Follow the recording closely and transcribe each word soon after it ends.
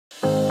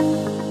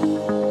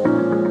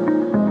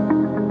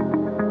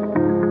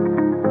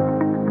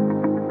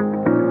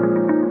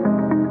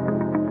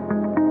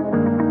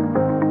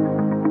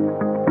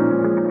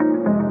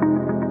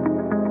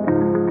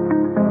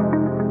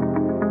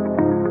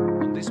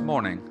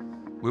morning,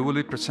 we will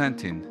be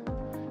presenting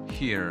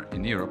here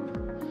in Europe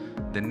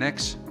the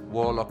next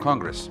World Law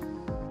Congress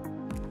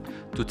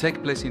to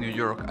take place in New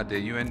York at the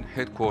UN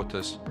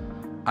headquarters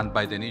and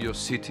by the New York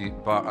City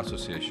Bar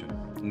Association.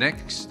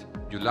 Next,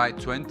 July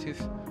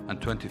 20th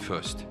and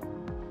 21st.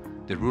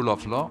 The rule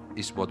of law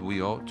is what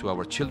we owe to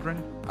our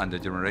children and the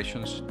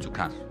generations to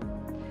come.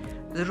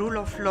 The rule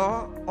of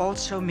law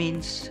also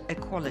means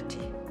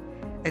equality.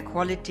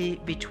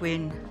 Equality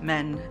between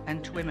men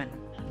and women.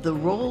 The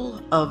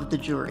role of the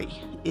jury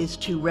is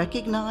to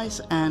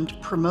recognize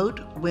and promote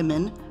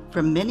women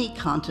from many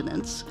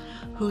continents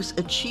whose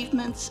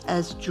achievements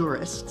as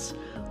jurists,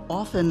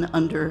 often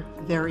under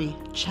very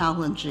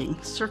challenging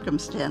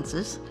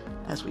circumstances,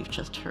 as we've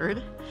just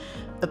heard,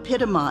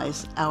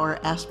 epitomize our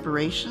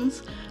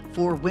aspirations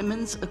for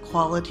women's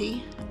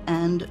equality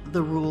and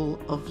the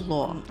rule of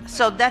law.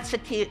 So that's a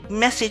key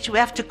message. We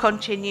have to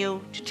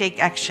continue to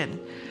take action,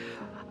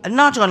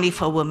 not only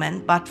for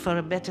women, but for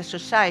a better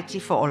society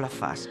for all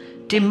of us.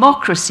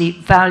 Democracy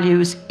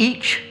values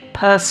each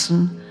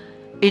person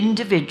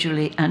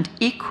individually and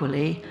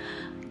equally,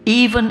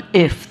 even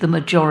if the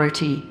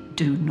majority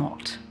do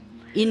not.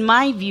 In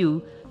my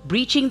view,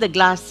 breaching the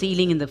glass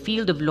ceiling in the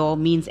field of law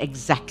means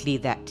exactly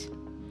that.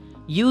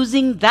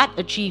 Using that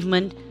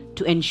achievement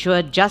to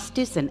ensure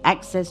justice and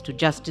access to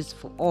justice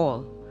for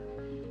all,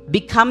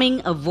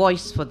 becoming a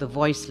voice for the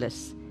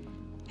voiceless,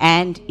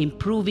 and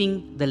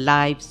improving the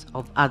lives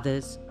of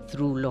others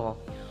through law.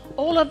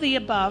 All of the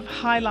above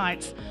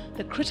highlights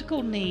the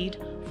critical need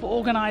for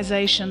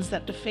organizations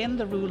that defend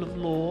the rule of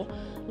law,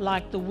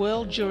 like the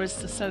World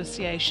Jurists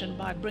Association,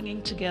 by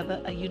bringing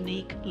together a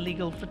unique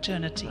legal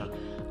fraternity.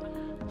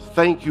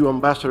 Thank you,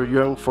 Ambassador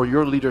Young, for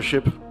your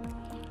leadership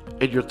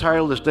and your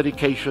tireless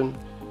dedication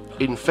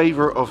in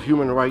favor of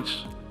human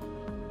rights,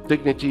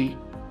 dignity,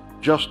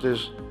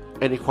 justice,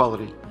 and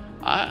equality.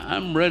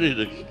 I'm ready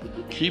to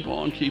keep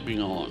on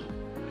keeping on.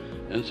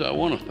 And so I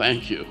want to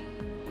thank you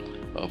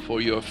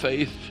for your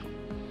faith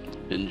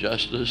in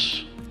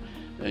justice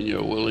and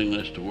your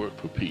willingness to work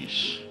for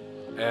peace.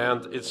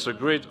 And it's a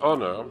great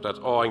honor that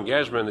our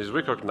engagement is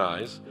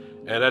recognized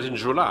and that in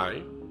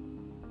July,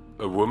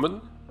 a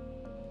woman,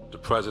 the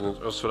President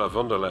Ursula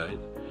von der Leyen,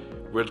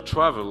 will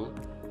travel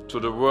to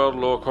the World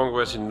Law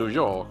Congress in New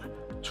York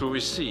to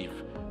receive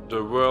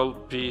the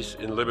World Peace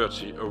and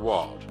Liberty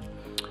Award.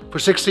 For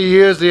 60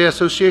 years, the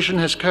association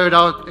has carried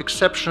out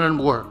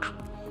exceptional work,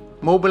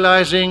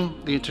 mobilizing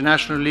the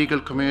international legal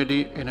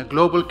community in a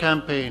global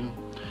campaign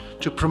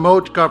to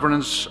promote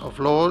governance of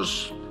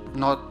laws,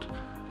 not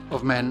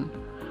of men,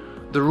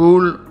 the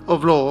rule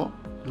of law,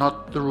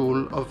 not the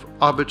rule of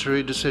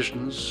arbitrary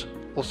decisions,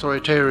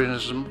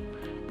 authoritarianism,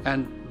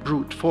 and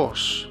brute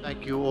force.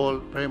 Thank you all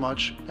very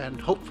much, and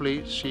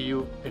hopefully see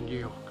you in New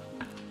York.